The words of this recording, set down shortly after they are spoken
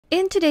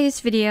In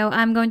today's video,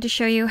 I'm going to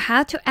show you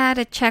how to add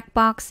a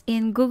checkbox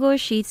in Google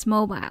Sheets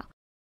Mobile.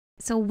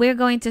 So we're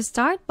going to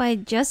start by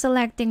just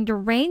selecting the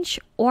range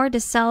or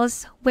the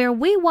cells where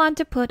we want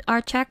to put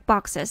our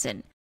checkboxes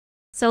in.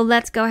 So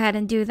let's go ahead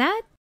and do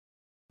that.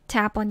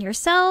 Tap on your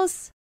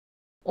cells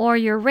or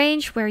your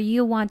range where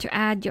you want to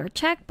add your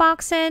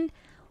checkbox in.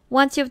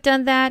 Once you've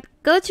done that,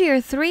 go to your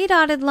three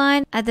dotted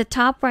line at the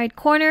top right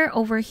corner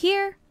over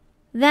here,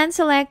 then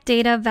select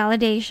Data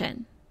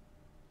Validation.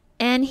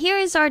 And here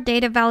is our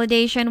data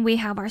validation. We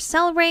have our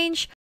cell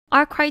range,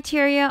 our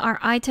criteria, our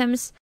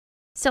items.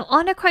 So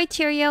on the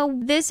criteria,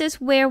 this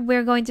is where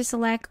we're going to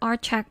select our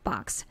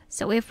checkbox.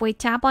 So if we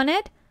tap on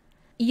it,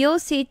 you'll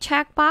see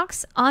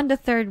checkbox on the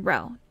third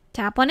row.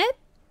 Tap on it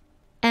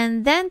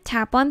and then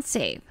tap on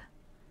Save.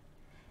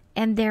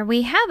 And there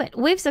we have it.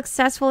 We've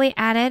successfully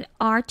added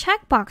our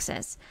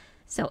checkboxes.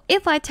 So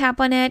if I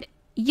tap on it,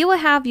 you will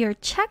have your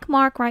check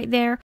mark right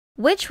there,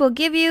 which will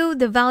give you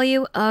the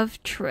value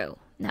of true.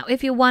 Now,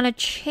 if you want to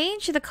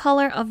change the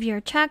color of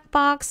your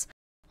checkbox,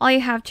 all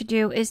you have to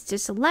do is to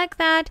select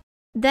that,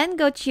 then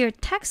go to your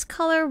text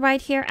color right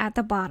here at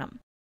the bottom.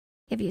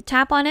 If you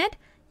tap on it,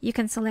 you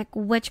can select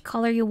which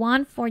color you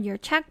want for your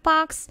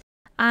checkbox.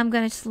 I'm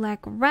going to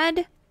select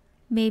red,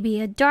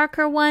 maybe a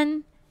darker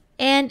one,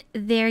 and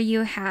there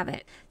you have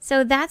it.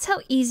 So that's how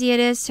easy it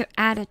is to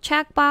add a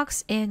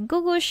checkbox in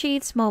Google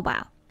Sheets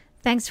Mobile.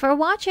 Thanks for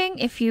watching.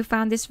 If you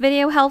found this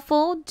video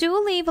helpful, do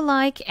leave a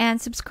like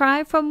and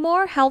subscribe for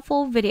more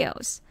helpful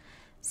videos.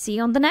 See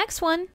you on the next one.